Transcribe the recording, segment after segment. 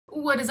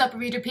What is up,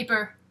 reader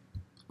people?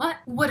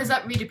 What is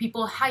up, reader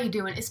people? How you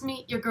doing? It's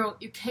me, your girl,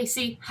 your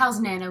Casey. How's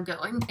Nano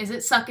going? Is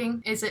it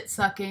sucking? Is it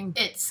sucking?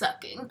 It's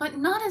sucking. But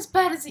not as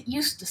bad as it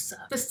used to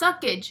suck. The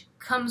suckage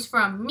comes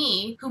from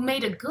me, who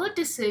made a good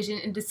decision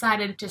and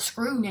decided to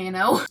screw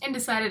Nano and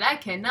decided I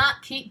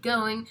cannot keep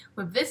going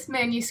with this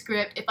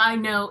manuscript if I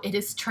know it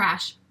is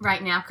trash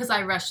right now because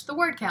I rushed the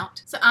word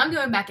count. So I'm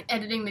going back and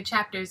editing the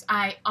chapters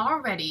I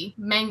already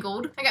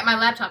mangled. I got my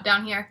laptop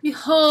down here.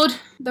 Behold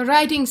the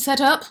writing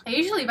setup. I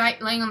usually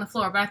write laying on the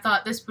floor, but I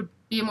thought this would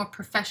be a more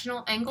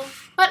professional angle.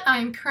 But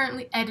I'm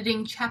currently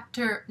editing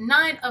chapter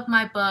 9 of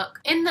my book.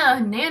 In the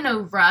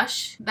nano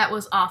rush that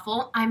was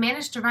awful, I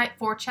managed to write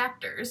 4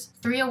 chapters,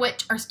 3 of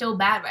which are still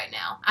bad right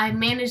now. I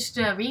managed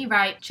to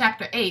rewrite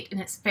chapter 8 and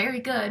it's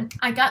very good.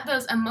 I got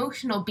those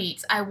emotional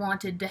beats I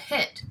wanted to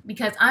hit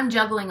because I'm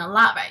juggling a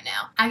lot right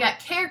now. I got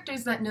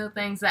characters that know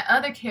things that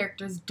other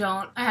characters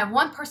don't. I have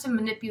one person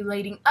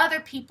manipulating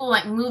other people,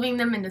 like moving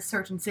them into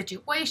certain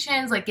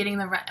situations, like getting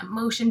the right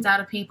emotions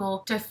out of people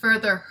to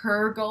further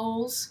her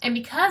goals. And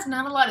because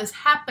not a lot is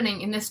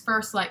happening in this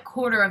first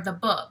quarter of the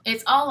book,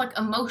 it's all like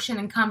emotion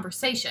and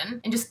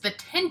conversation and just the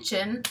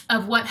tension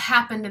of what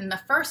happened in the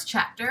first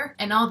chapter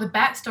and all the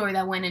backstory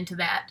that went into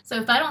that. So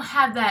if I don't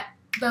have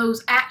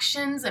those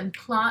actions and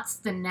plots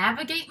to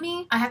navigate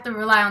me, I have to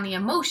rely on the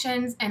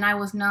emotions, and I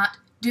was not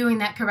doing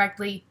that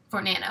correctly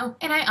for Nano.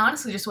 And I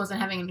honestly just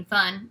wasn't having any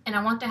fun, and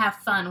I want to have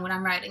fun when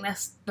I'm writing.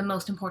 That's the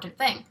most important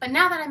thing. But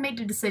now that I made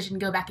the decision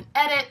to go back and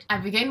edit,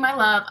 I've regained my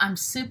love, I'm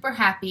super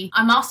happy.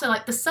 I'm also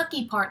the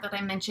sucky part that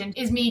I mentioned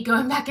is me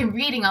going back and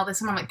reading all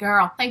this, and I'm like,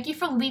 girl, thank you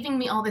for leaving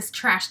me all this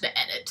trash to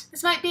edit.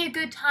 This might be a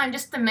good time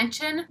just to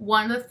mention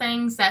one of the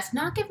things that's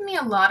not giving me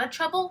a lot of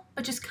trouble,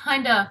 but just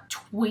kind of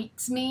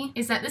tweaks me,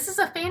 is that this is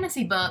a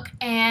fantasy book,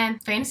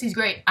 and fantasy's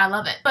great, I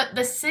love it. But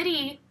the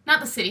city,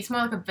 not the city, it's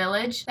more like a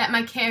village that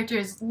my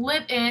characters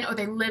live in or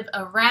they live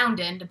around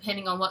in,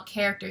 depending on what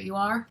character you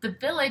are. The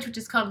village, which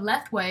is called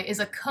Lethway, is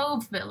a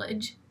cove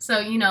village. So,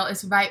 you know,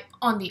 it's right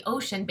on the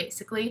ocean,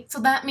 basically.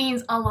 So that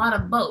means a lot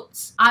of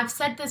boats. I've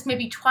said this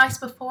maybe twice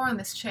before on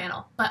this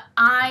channel, but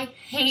I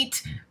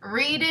hate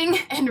reading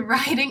and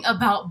writing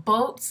about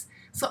boats.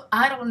 So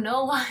I don't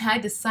know why I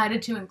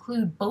decided to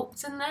include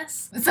boats in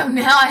this. So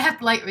now I have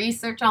to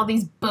research all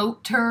these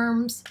boat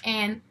terms,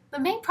 and the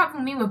main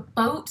problem with me with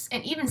boats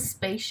and even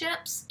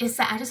spaceships is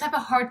that I just have a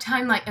hard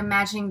time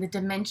imagining the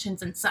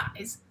dimensions and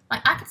size.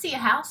 I can see a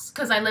house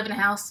because I live in a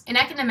house, and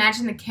I can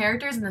imagine the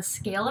characters and the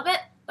scale of it,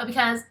 but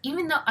because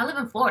even though I live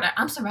in Florida,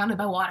 I'm surrounded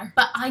by water.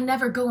 But I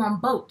never go on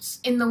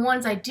boats, and the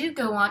ones I do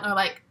go on are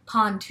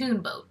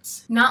pontoon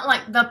boats,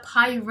 not the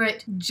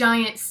pirate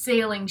giant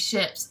sailing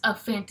ships of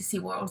fantasy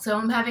world. So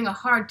I'm having a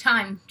hard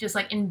time just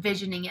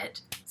envisioning it.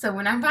 So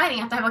when I'm writing,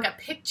 I have to have a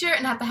picture,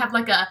 and I have to have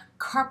a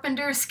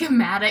carpenter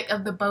schematic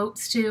of the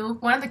boats too.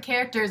 One of the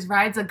characters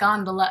rides a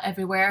gondola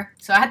everywhere,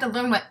 so I had to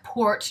learn what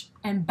port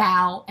and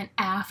bow and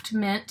aft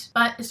meant.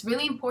 But it's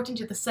really important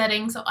to the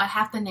setting, so I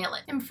have to nail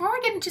it. And before I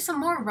get into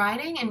some more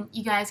writing, and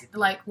you guys get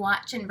to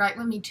watch and write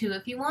with me too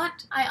if you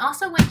want, I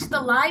also went to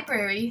the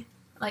library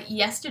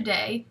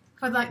yesterday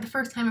for the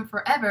first time in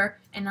forever,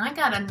 and I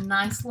got a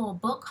nice little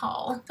book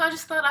haul. So I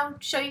just thought I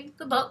would show you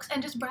the books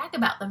and just brag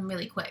about them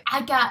really quick.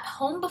 I got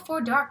Home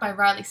Before Dark by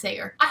Riley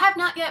Sager. I have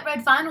not yet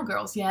read Final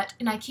Girls yet,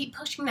 and I keep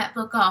pushing that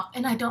book off,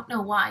 and I don't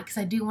know why, because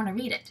I do want to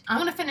read it. I'm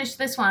going to finish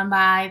this one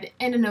by the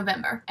end of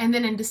November, and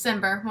then in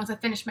December, once I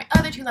finish my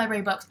other 2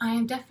 library books, I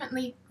am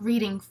definitely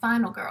reading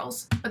Final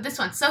Girls. But this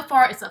one, so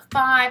far, it's a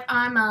 5.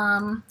 I'm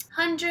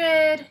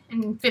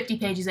 150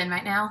 pages in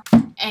right now.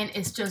 And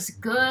it's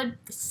just good.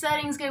 The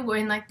setting's good. We're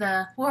in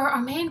where our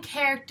main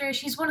character,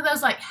 she's one of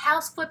those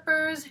house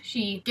flippers.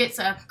 She gets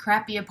a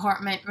crappy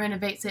apartment,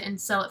 renovates it,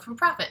 and sell it for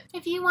profit.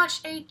 If you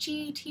watch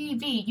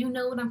HGTV, you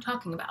know what I'm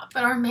talking about.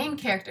 But our main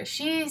character,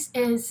 she's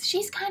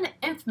kind of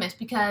infamous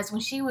because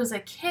when she was a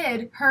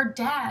kid, her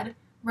dad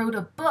wrote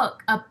a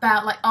book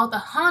about all the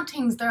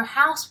hauntings their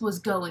house was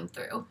going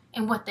through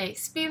and what they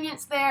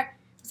experienced there.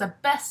 It was a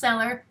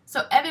bestseller,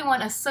 so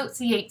everyone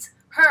associates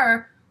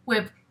her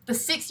with the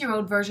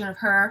 6-year-old version of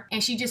her,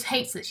 and she just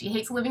hates it. She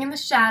hates living in the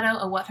shadow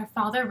of what her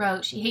father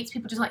wrote. She hates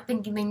people just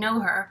thinking they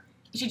know her.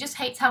 She just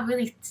hates how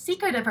really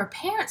secretive her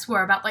parents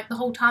were about the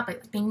whole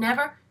topic. They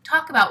never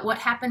talk about what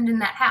happened in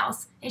that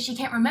house, and she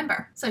can't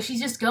remember. So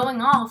she's just going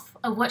off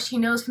of what she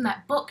knows from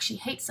that book she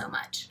hates so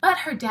much. But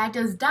her dad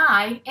does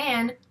die,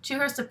 and to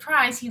her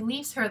surprise, he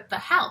leaves her the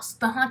house,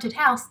 the haunted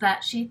house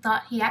that she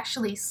thought he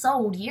actually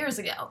sold years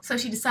ago. So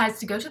she decides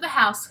to go to the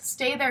house,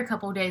 stay there a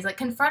couple of days,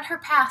 confront her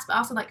past, but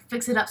also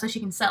fix it up so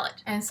she can sell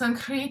it. And some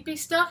creepy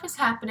stuff is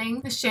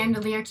happening. The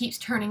chandelier keeps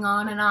turning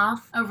on and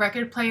off. A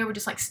record player would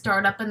just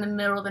start up in the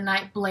middle of the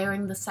night,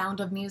 blaring the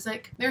sound of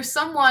music. There's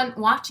someone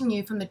watching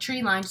you from the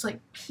tree line, just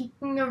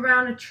peeking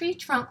around a tree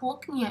trunk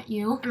looking at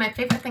you. And my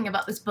favorite thing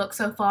about this book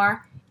so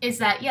far is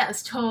that, yeah,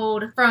 it's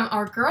told from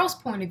our girl's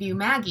point of view,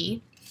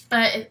 Maggie,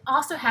 but it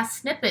also has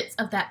snippets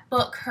of that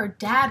book her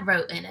dad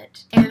wrote in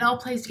it, and it all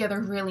plays together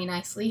really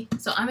nicely,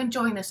 so I'm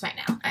enjoying this right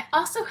now. I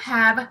also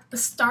have The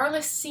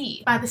Starless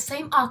Sea by the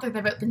same author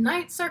that wrote The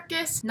Night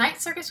Circus.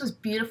 Night Circus was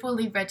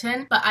beautifully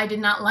written, but I did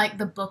not like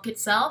the book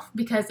itself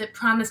because it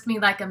promised me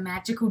like a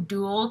magical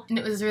duel, and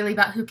it was really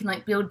about who can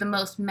like build the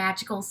most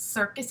magical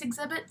circus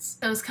exhibits.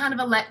 So it was kind of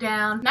a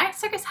letdown. Night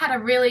Circus had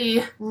a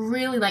really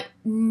like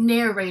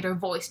narrator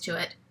voice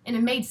to it, and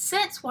it made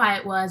sense why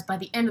it was by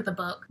the end of the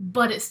book,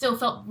 but it still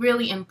felt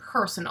really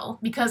impersonal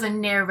because a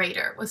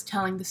narrator was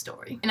telling the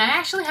story. And I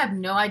actually have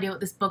no idea what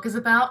this book is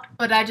about,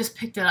 but I just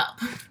picked it up.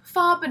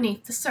 Far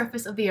beneath the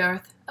surface of the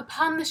earth,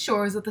 upon the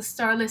shores of the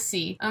starless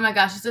sea. Oh my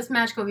gosh, is this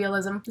magical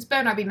realism? This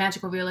better not be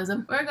magical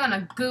realism. We're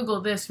gonna Google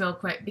this real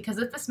quick, because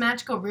if it's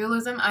magical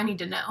realism, I need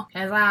to know.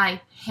 Because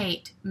I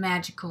hate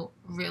magical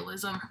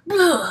realism.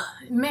 Ugh,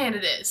 man,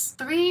 it is.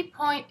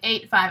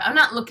 3.85. I'm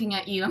not looking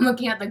at you. I'm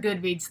looking at the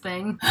Goodreads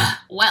thing.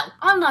 Well,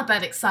 I'm not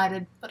that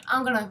excited, but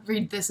I'm gonna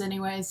read this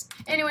anyways.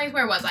 Anyways,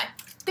 where was I?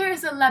 There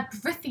is a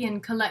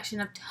labyrinthian collection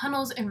of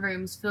tunnels and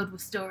rooms filled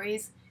with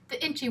stories. The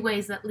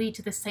entryways that lead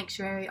to the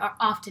sanctuary are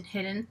often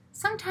hidden,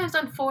 sometimes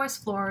on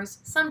forest floors,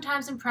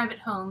 sometimes in private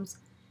homes,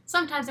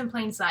 sometimes in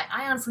plain sight.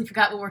 I honestly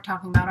forgot what we're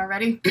talking about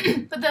already.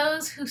 But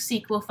those who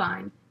seek will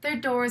find. Their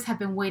doors have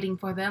been waiting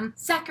for them.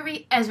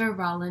 Zachary Ezra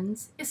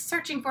Rollins is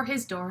searching for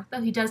his door,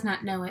 though he does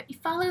not know it. He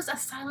follows a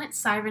silent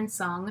siren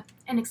song,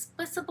 an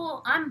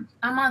explicable, I'm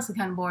honestly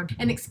kind of bored,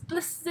 an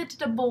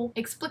explicable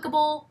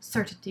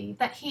certainty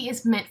that he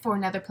is meant for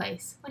another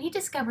place. When he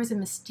discovers a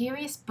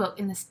mysterious book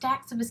in the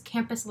stacks of his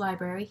campus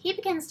library, he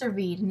begins to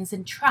read and is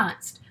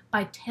entranced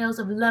by tales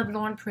of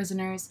lovelorn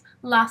prisoners,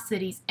 lost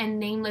cities, and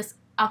nameless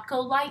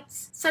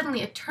acolytes.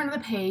 Suddenly, a turn of the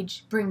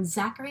page brings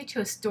Zachary to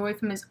a story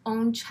from his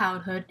own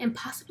childhood and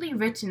possibly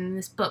written in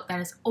this book that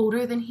is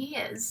older than he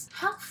is.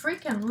 How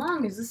freaking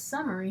long is this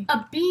summary?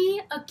 A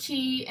bee, a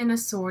key, and a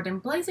sword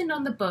emblazoned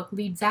on the book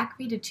lead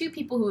Zachary to two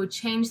people who would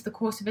change the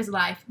course of his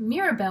life.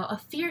 Mirabelle, a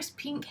fierce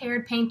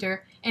pink-haired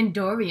painter, and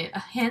Dorian, a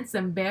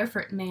handsome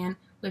barefoot man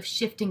with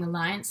shifting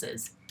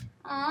alliances.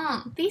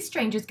 These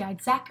strangers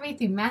guide Zachary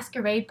through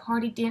masquerade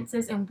party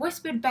dances and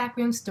whispered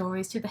backroom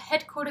stories to the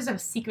headquarters of a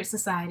secret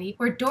society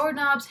where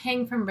doorknobs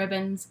hang from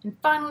ribbons, and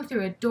finally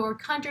through a door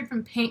conjured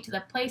from paint to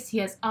the place he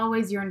has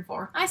always yearned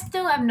for. I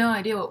still have no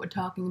idea what we're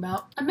talking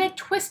about. Amid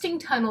twisting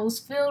tunnels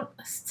filled...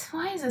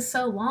 Why is this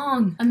so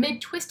long?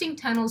 Amid twisting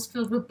tunnels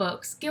filled with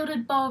books,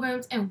 gilded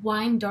ballrooms, and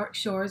wine-dark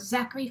shores,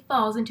 Zachary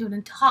falls into an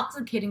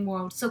intoxicating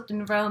world soaked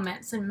in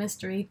romance and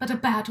mystery. But a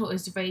battle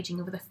is raging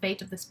over the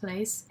fate of this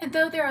place, and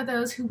though there are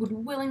those who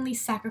would willingly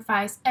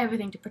sacrifice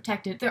everything to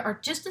protect it, there are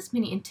just as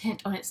many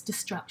intent on its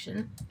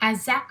destruction.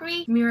 As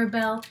Zachary,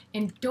 Mirabelle,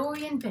 and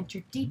Dorian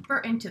venture deeper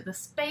into the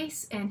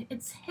space and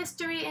its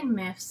history and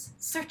myths,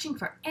 searching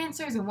for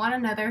answers in one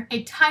another,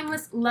 a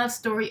timeless love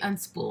story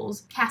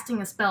unspools,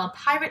 casting a spell of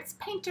pirates,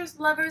 painters,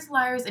 lovers,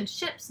 liars, and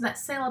ships that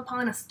sail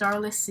upon a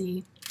starless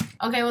sea.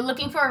 Okay, we're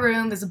looking for a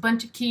room. There's a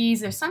bunch of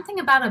keys. There's something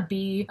about a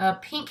bee, a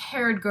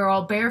pink-haired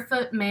girl,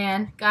 barefoot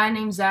man, guy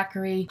named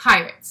Zachary,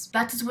 pirates.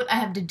 That is what I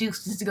have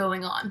deduced is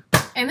going on.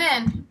 And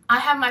then I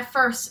have my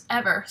first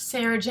ever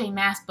Sarah J.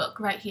 Maas book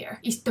right here.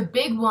 It's the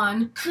big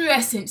one,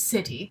 Crescent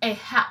City, a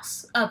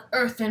house of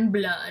earth and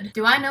blood.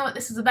 Do I know what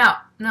this is about?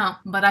 No,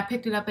 but I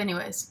picked it up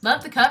anyways.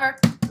 Love the cover.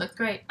 Looked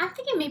great. I'm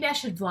thinking maybe I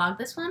should vlog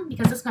this one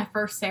because it's my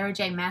first Sarah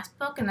J. Maas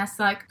book, and that's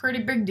like a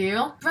pretty big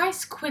deal.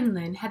 Bryce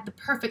Quinlan had the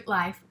perfect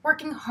life,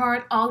 working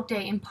hard all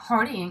day and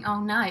partying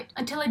all night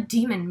until a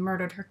demon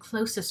murdered her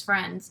closest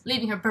friends,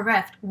 leaving her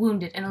bereft,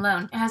 wounded, and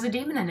alone. It has a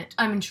demon in it.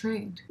 I'm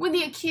intrigued. When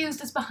the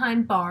accused is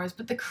behind bars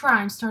but the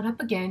crimes start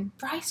up again,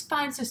 Bryce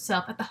finds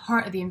herself at the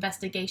heart of the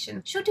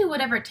investigation. She'll do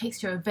whatever it takes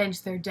to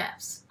avenge their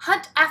deaths.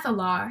 Hunt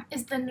Athalar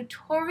is the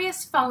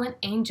notorious fallen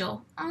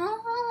angel.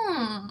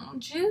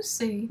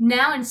 Juicy.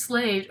 Now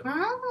enslaved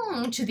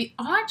to the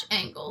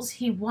archangels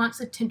he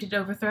once attempted to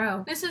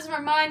overthrow. This is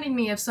reminding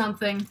me of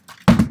something.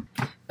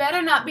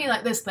 Better not be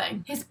like this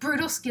thing. His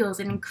brutal skills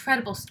and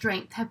incredible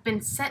strength have been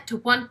set to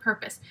one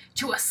purpose,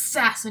 to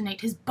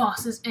assassinate his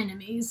boss's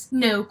enemies.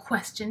 No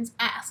questions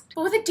asked.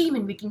 But with a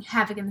demon wreaking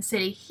havoc in the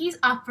city, he's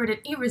offered an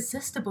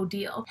irresistible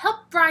deal.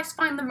 Help Bryce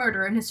find the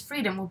murderer and his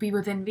freedom will be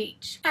within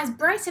reach. As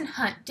Bryce and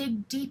Hunt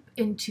dig deep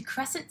into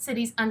Crescent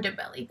City's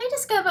underbelly, they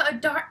discover a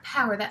dark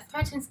power that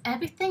threatens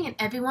everything and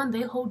everyone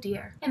they hold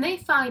dear. And they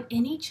find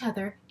in each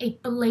other a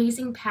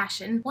blazing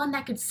passion, one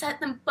that could set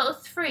them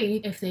both free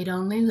if they'd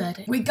only let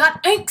it. We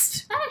got angst!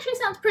 That actually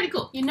sounds pretty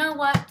cool. You know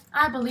what?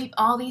 I believe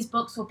all these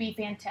books will be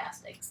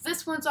fantastic.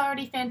 This one's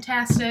already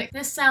fantastic.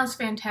 This sounds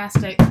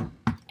fantastic.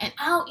 and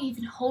I'll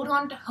even hold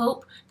on to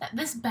hope that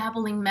this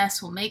babbling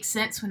mess will make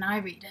sense when I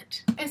read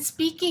it. And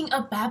speaking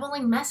of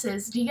babbling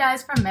messes, do you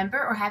guys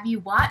remember or have you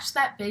watched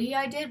that video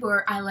I did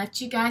where I let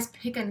you guys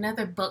pick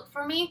another book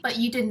for me, but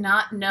you did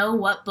not know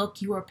what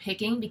book you were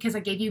picking because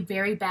I gave you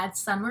very bad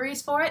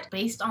summaries for it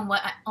based on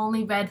what I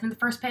only read from the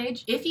first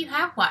page? If you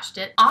have watched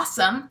it,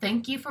 awesome.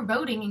 Thank you for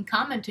voting and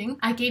commenting.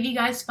 I gave you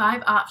guys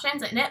 5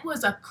 options and it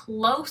was a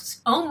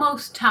close,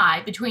 almost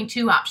tie between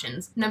 2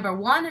 options, number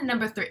 1 and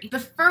number 3. The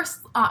first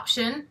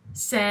option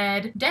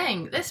said,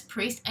 dang, this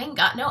priest ain't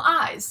got no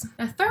eyes.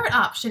 The third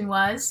option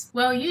was,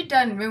 well, you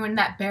done ruined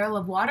that barrel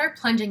of water,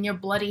 plunging your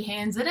bloody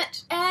hands in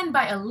it. And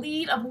by a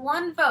lead of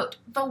 1 vote,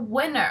 the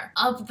winner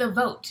of the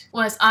vote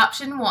was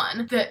option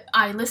 1, the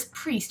eyeless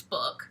priest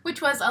book,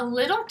 which was a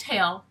little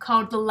tale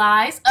called The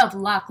Lies of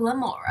Loch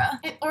Lamora.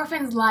 An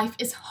orphan's life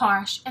is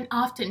harsh and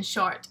often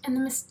short in the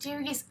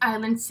mysterious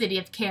island city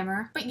of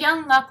Camer, but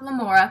young Loch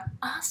Lamora,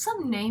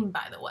 awesome name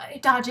by the way,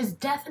 dodges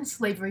death and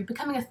slavery,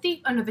 becoming a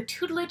thief under the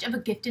tutelage of a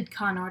gifted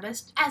con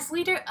artist. As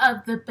leader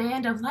of the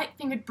band of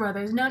light-fingered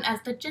brothers known as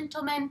the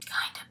Gentlemen,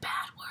 kinda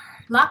bad word,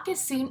 Locke is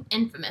soon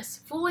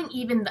infamous, fooling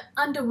even the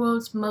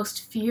underworld's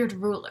most feared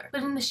ruler.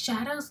 But in the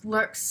shadows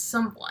lurks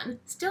someone,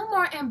 still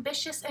more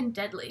ambitious and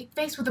deadly.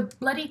 Faced with a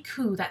bloody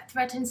coup that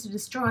threatens to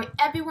destroy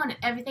everyone and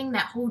everything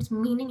that holds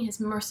meaning in his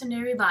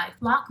mercenary life,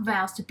 Locke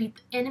vows to beat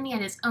the enemy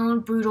at his own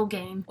brutal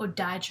game, or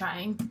die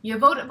trying. You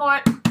voted for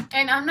it.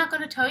 And I'm not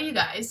going to tell you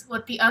guys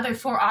what the other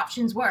 4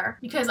 options were,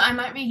 because I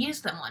might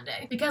reuse them one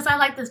day. Because I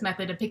like this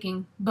method of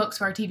picking books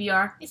for our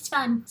TBR. It's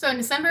fun. So in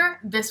December,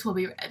 this will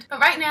be read. But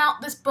right now,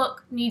 this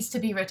book needs to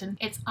be written.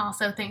 It's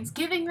also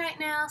Thanksgiving right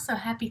now, so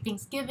happy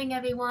Thanksgiving,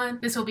 everyone.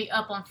 This will be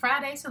up on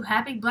Friday, so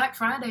happy Black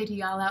Friday to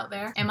y'all out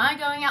there. Am I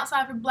going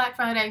outside for Black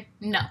Friday?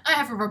 No. I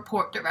have a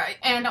report to write,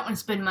 and I don't want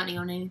to spend money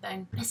on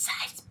anything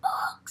besides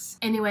books.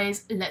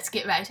 Anyways, let's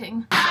get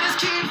writing.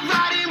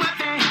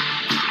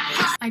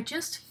 I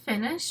just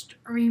finished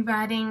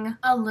rewriting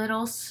a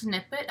little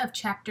snippet of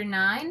chapter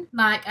 9.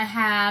 Like, I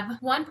have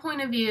one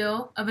point of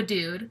view of a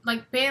dude,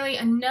 like barely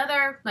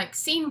another, like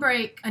scene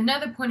break,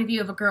 another point of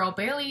view of a girl,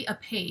 barely a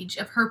page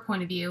of her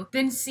point of view,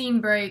 then scene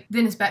break,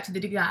 then it's back to the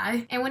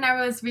guy. And when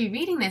I was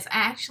rereading this, I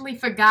actually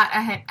forgot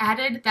I had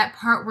added that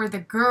part where the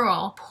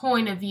girl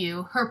point of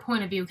view, her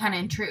point of view kind of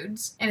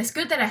intrudes. And it's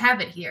good that I have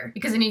it here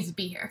because it needs to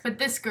be here. But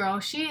this girl,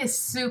 she is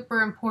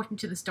super important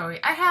to the story.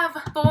 I have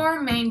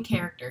 4 main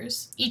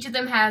characters. Each of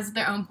them has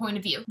their own point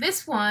of view.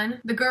 This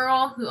one, the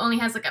girl who only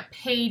has like a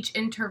page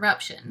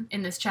interruption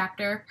in this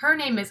chapter, her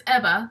name is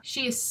Ebba.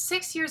 She is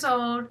 6 years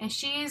old and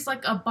she's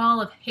like a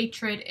ball of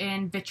hatred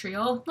and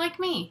vitriol, like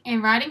me.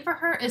 And writing for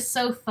her is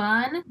so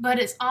fun, but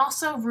it's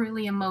also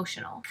really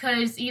emotional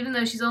because even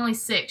though she's only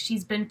 6,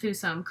 she's been through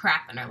some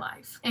crap in her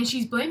life. And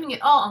she's blaming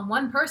it all on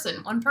one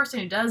person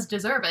who does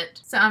deserve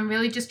it. So I'm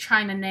really just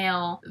trying to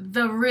nail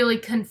the really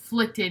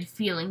conflicted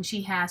feeling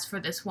she has for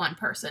this one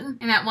person.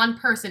 And that one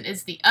person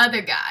is the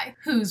other guy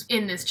who's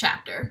in this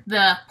chapter.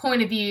 The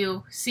point of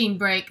view, scene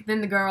break,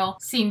 then the girl,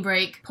 scene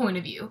break, point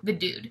of view, the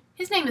dude.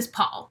 His name is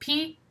Paul.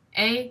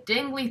 P-A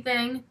dingly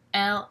thing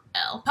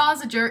L-L.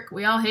 Paul's a jerk.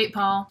 We all hate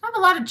Paul. I have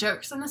a lot of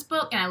jerks in this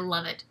book and I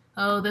love it.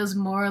 Oh, those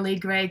morally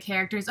gray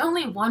characters.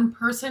 Only 1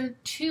 person,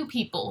 2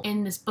 people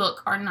in this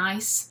book are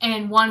nice,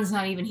 and 1's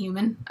not even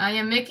human. I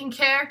am making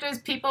characters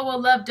people will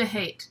love to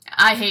hate.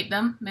 I hate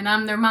them, and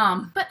I'm their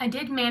mom. But I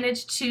did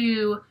manage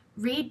to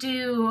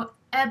redo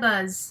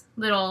Ebba's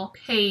little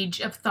page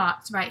of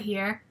thoughts right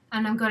here,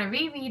 and I'm going to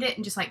reread it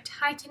and just like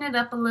tighten it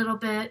up a little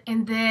bit,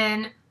 and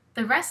then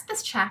the rest of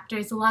this chapter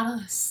is a lot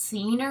of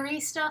scenery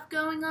stuff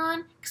going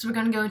on because we're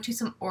going to go into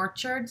some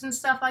orchards and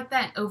stuff like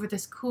that, and over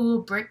this cool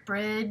brick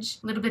bridge,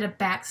 a little bit of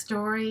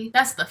backstory.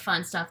 That's the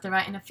fun stuff to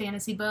write in a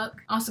fantasy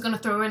book. Also going to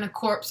throw in a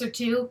corpse or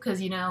 2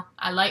 because, you know,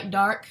 I like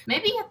dark.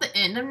 Maybe at the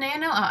end of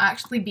Nano, I'll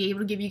actually be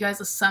able to give you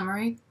guys a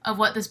summary of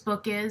what this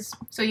book is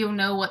so you'll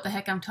know what the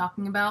heck I'm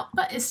talking about.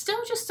 But it's still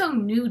just so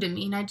new to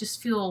me and I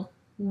just feel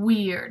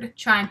weird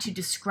trying to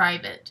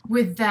describe it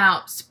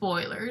without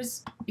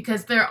spoilers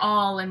because they're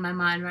all in my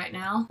mind right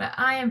now. But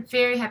I am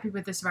very happy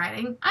with this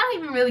writing. I'm not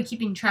even really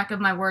keeping track of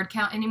my word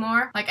count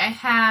anymore. Like, I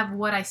have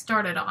what I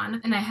started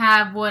on and I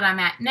have what I'm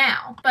at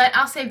now, but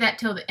I'll save that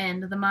till the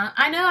end of the month.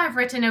 I know I've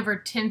written over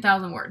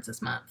 10,000 words this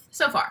month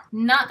so far.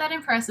 Not that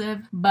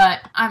impressive,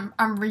 but I'm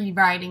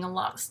rewriting a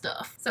lot of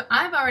stuff. So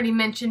I've already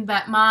mentioned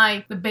that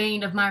the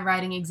bane of my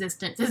writing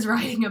existence is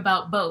writing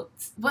about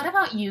boats. What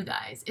about you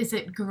guys? Is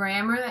it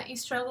grammar that you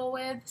struggle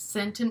with?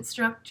 Sentence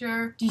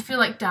structure? Do you feel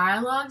like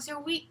dialogue's your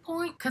weak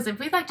point? Because if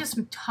we like just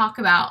talk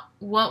about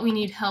what we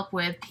need help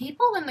with,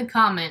 people in the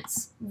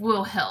comments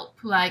will help.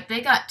 Like,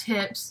 they got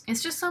tips.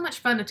 It's just so much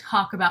fun to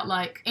talk about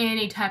like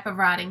any type of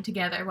writing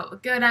together, what we're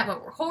good at,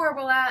 what we're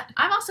horrible at.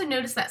 I've also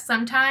noticed that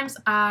sometimes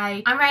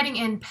I'm writing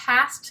in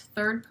past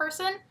third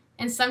person,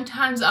 and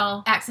sometimes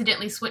I'll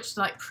accidentally switch to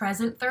like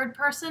present third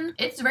person.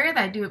 It's rare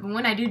that I do it, but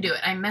when I do it,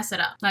 I mess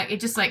it up. Like, it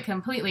just like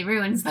completely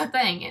ruins the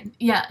thing. And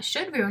yeah, it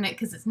should ruin it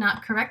because it's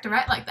not correct to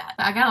write like that.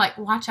 But I gotta like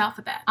watch out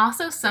for that.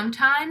 Also,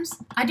 sometimes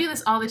I do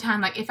this all the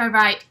time. Like, if I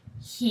write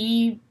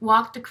he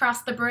walked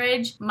across the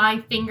bridge.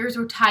 My fingers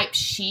were typed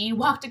she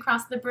walked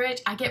across the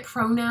bridge. I get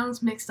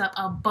pronouns mixed up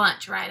a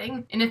bunch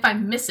writing. And if I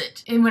miss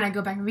it, and when I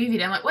go back and review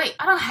it, I'm like, wait,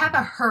 I don't have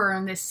a her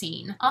in this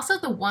scene. Also,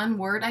 the one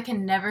word I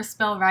can never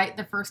spell right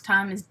the first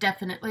time is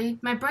definitely.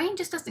 My brain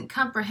just doesn't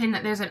comprehend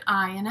that there's an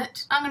I in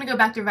it. I'm gonna go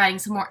back to writing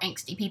some more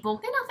angsty people.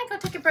 Then I think I'll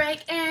take a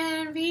break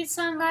and read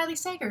some Riley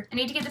Sager. I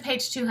need to get to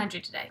page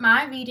 200 today.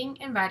 My reading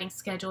and writing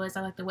schedule is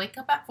I like to wake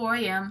up at 4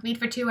 a.m., read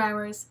for 2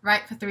 hours,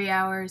 write for 3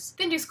 hours,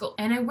 then do school.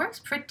 And it works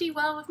pretty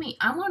well with me.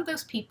 I'm one of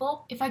those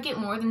people, if I get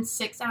more than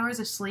 6 hours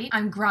of sleep,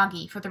 I'm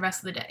groggy for the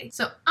rest of the day.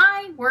 So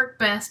I work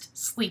best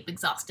sleep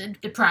exhausted,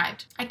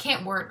 deprived. I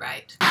can't word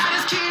write.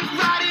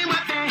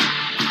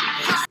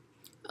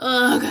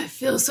 Ugh, I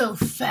feel so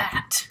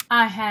fat.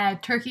 I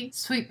had turkey,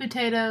 sweet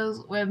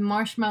potatoes with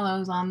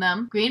marshmallows on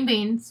them, green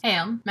beans,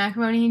 ham,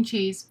 macaroni and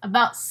cheese,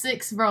 about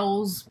 6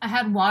 rolls. I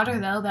had water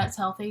though, that's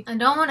healthy. I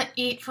don't want to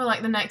eat for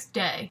like the next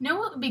day. You know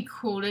what would be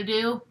cool to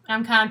do?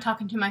 I'm kind of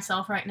talking to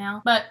myself right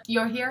now, but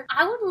you're here.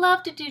 I would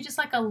love to do just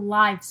like a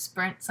live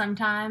sprint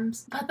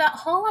sometimes, but that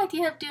whole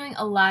idea of doing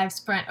a live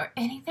sprint or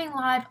anything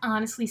live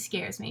honestly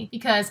scares me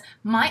because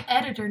my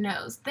editor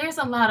knows there's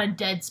a lot of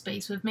dead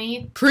space with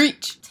me.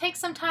 Preach! It takes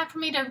some time for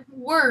me to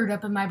word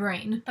up in my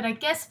brain, but I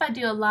guess if I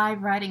do a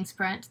live writing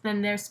sprint,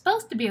 then there's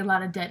supposed to be a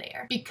lot of dead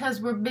air because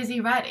we're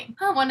busy writing.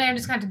 Oh, one day I'm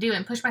just going to do it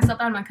and push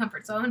myself out of my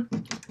comfort zone.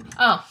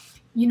 Oh,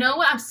 you know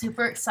what? I'm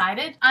super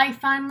excited. I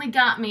finally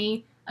got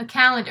me a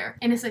calendar,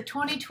 and it's a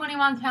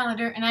 2021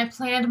 calendar, and I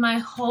planned my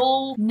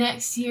whole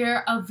next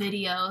year of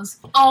videos,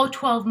 all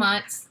 12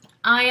 months.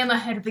 I am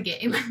ahead of the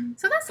game.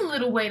 So that's a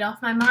little weight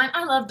off my mind.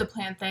 I love to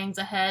plan things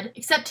ahead,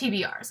 except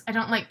TBRs. I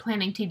don't like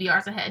planning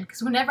TBRs ahead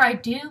because whenever I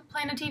do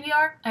plan a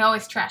TBR, I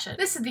always trash it.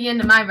 This is the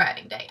end of my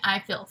writing day.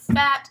 I feel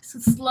fat,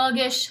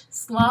 sluggish,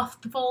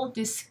 slothful,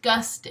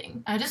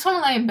 disgusting. I just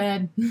want to lay in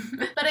bed.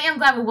 But I am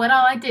glad with what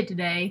all I did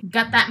today.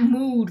 Got that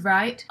mood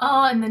right.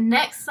 Oh, and the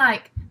next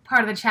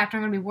part of the chapter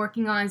I'm going to be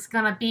working on is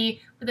going to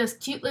be with those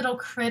cute little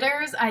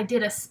critters I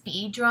did a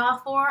speed draw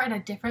for in a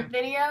different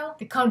video.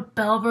 They're called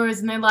Belvers,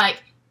 and they're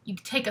like, you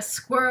take a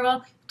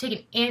squirrel, you take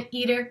an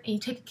anteater, and you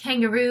take a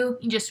kangaroo,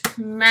 you just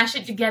mash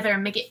it together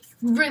and make it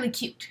really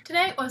cute.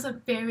 Today was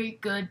a very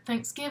good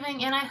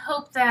Thanksgiving, and I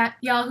hope that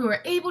y'all who are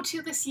able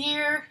to this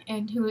year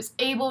and who is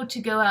able to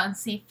go out and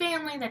see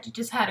family, that you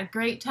just had a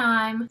great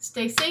time.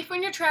 Stay safe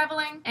when you're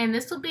traveling, and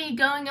this will be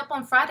going up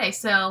on Friday,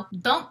 so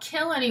don't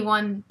kill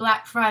anyone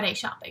Black Friday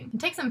shopping.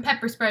 And take some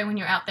pepper spray when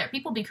you're out there.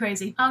 People be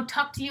crazy. I'll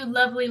talk to you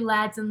lovely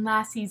lads and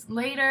lassies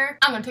later.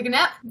 I'm gonna take a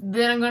nap,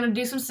 then I'm gonna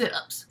do some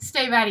sit-ups.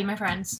 Stay ready, my friends.